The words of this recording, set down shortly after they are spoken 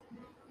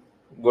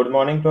Good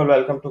morning to all,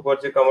 welcome to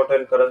Kochi commodity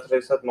and currency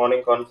research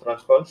morning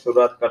conference call.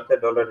 शुरुआत करते हैं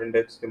dollar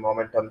index के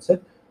momentum से।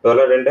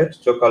 Dollar index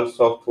जो कल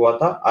सॉफ्ट हुआ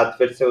था, आज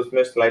फिर से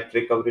उसमें स्लाइट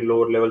रिकवरी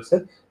लोअर लेवल से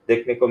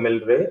देखने को मिल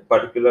रही है।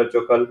 पर्टिकुलर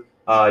जो कल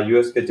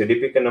यूएस के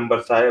जीडीपी के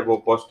नंबर्स आए वो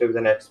पॉजिटिव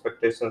देन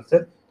एक्सपेक्टेशन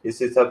से,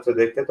 इस हिसाब से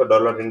देखते तो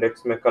डॉलर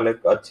इंडेक्स में कल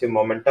एक अच्छी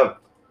मोमेंटम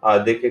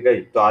देखी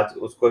गई, तो आज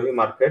उसको ही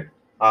मार्केट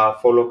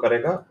फॉलो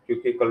करेगा,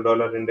 क्योंकि कल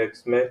डॉलर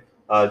इंडेक्स में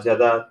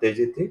ज्यादा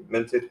तेजी थी,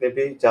 मीन्स इतनी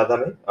भी ज्यादा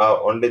नहीं,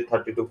 ओनली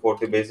 30 to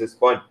 40 बेसिस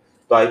पॉइंट।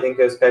 तो आई थिंक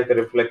इसका एक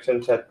रिफ्लेक्शन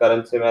शायद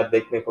करेंसी में आज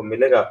देखने को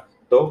मिलेगा।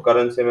 तो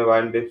करेंसी में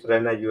वाइन डिप्स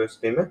रहना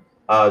यूएसडी में,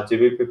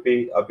 जीबीपीपी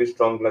अभी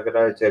स्ट्रॉन्ग लग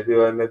रहा है,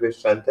 जेबीवाई में भी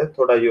स्ट्रेंथ है,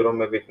 थोड़ा यूरो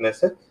में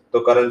वीकनेस है। तो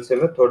करेंसी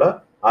में थोड़ा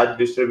आज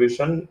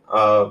डिस्ट्रीब्यूशन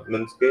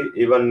मीन्स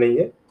की इवन नहीं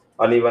है,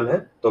 अनइवन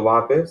है, तो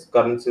वहां पे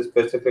करेंसी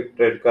स्पेसिफिक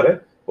ट्रेड करें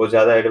वो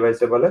ज्यादा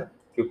एडवाइजेबल है,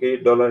 क्योंकि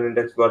डॉलर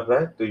इंडेक्स बढ़ रहा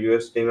है तो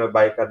यूएसडी में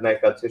बाय करना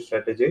एक अच्छी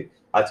स्ट्रेटेजी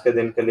आज के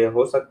दिन के लिए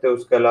हो सकते हैं।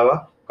 उसके अलावा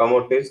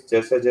कमोडिटीज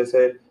जैसे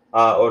जैसे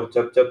और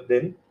जब जब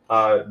दिन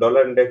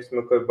डॉलर इंडेक्स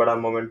में कोई बड़ा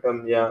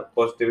मोमेंटम या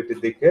पॉजिटिविटी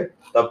दिखे,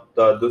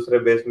 तब दूसरे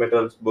base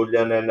metals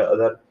bullion and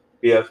other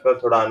PFs में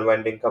थोड़ा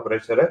अनवाइंडिंग का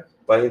प्रेशर है।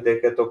 वही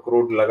देखे तो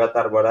क्रूड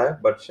लगातार बढ़ा है,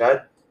 बट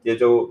शायद ये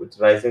जो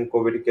राइजिंग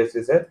कोविड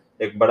केसेस है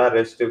एक बड़ा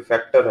रेस्ट्रिक्टिव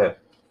फैक्टर है,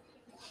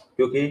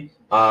 क्योंकि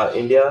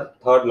इंडिया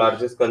थर्ड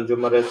लार्जेस्ट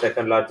कंज्यूमर है,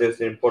 सेकंड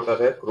लार्जेस्ट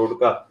इंपोर्टर है क्रूड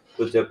का।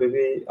 तो जब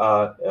भी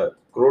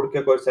क्रूड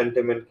के कोई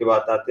सेंटिमेंट की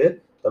बात आती है,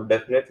 तब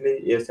डेफिनेटली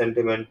ये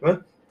सेंटिमेंट में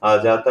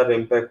ज्यादातर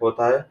इम्पैक्ट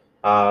होता है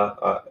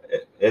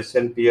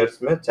एशियन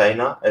पीयर्स में,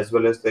 चाइना एज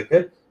वेल एज देखे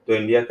तो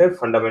इंडिया के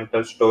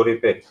फंडामेंटल स्टोरी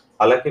पे।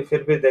 हालांकि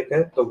फिर भी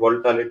देखे तो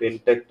वोलेटिलिटी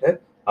इंटेक्ट है,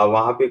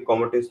 वहां भी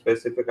कमोडिटी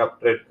स्पेसिफिक आप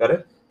ट्रेड करें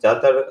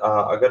ज्यादातर।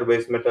 अगर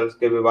बेस मेटल्स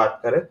की भी बात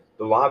करें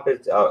तो वहां पे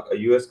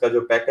यूएस का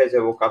जो पैकेज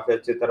है वो काफी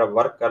अच्छी तरह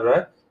वर्क कर रहा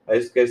है।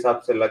 इसके हिसाब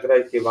से लग रहा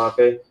है कि वहां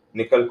पे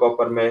निकल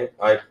कॉपर में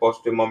एक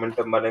पॉजिटिव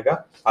मोमेंटम बनेगा।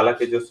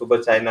 हालांकि जो सुबह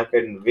चाइना के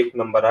वीक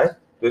नंबर आए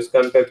तो इसका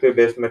इम्पैक्ट भी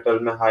बेस मेटल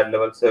में हाई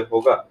लेवल से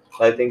होगा।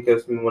 आई थिंक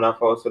उसमें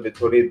मुनाफा वसूली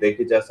थोड़ी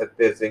देखी जा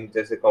सकती है जिंक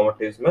जैसे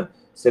कमोडिटीज में।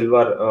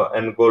 सिल्वर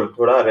एंड गोल्ड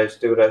थोड़ा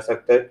रेस्टिव रह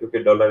सकता है, क्योंकि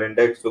डॉलर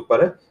इंडेक्स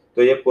ऊपर है।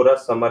 तो ये पूरा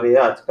समरी है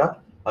आज का।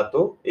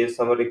 तो इस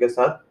समरी के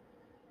साथ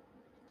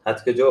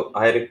आज के जो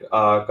हाई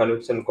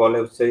कन्विक्शन कॉल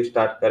है उससे ही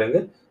स्टार्ट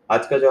करेंगे।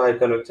 आज का जो हाई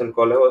कन्विक्शन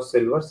कॉल है वो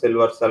सिल्वर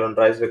सिल्वर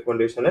सनराइज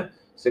रिकमेंडेशन है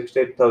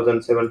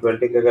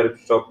 68,720 के अगर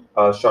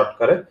स्टॉप शॉर्ट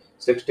करे,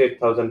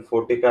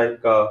 68,040 का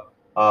एक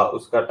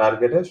उसका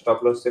टारगेट है।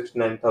 स्टॉप लॉस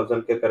 69,000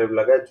 के करीब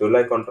लगा है।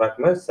 जुलाई कॉन्ट्रैक्ट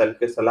में सेल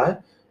की सलाह है।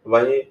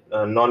 वही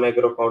नॉन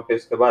एग्रो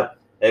काउंटीज के बाद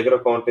एग्रो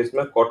काउंटीज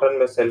में कॉटन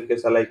में सेल की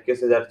सलाह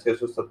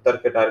 21,670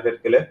 के टारगेट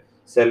के लिए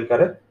सेल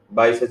करे।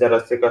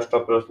 22,080 का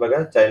स्टॉप लॉस लगा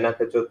है। चाइना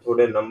के जो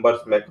थोड़े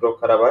नंबर्स मैक्रो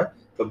खराब है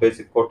तो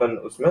बेसिक कॉटन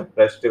उसमें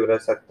रेस्टिव रह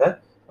सकता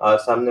है।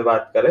 सामने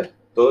बात करें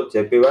तो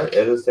जेपीवाई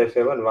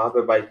एसएफ7 वहां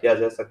पे बाय किया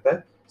जा सकता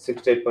है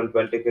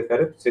 68.20 के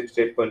करीब।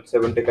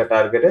 68.70 का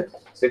टारगेट है,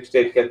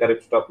 68 के करीब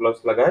स्टॉप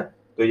लॉस लगा है।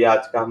 तो ये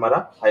आज का हमारा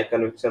हाई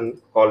कन्विक्शन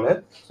कॉल है।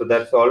 So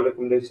that's all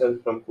recommendations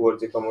from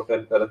कुवर्जी commodity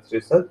and currency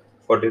research.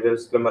 For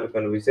details you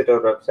can visit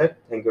our website.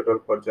 Thank you all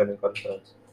for joining conference.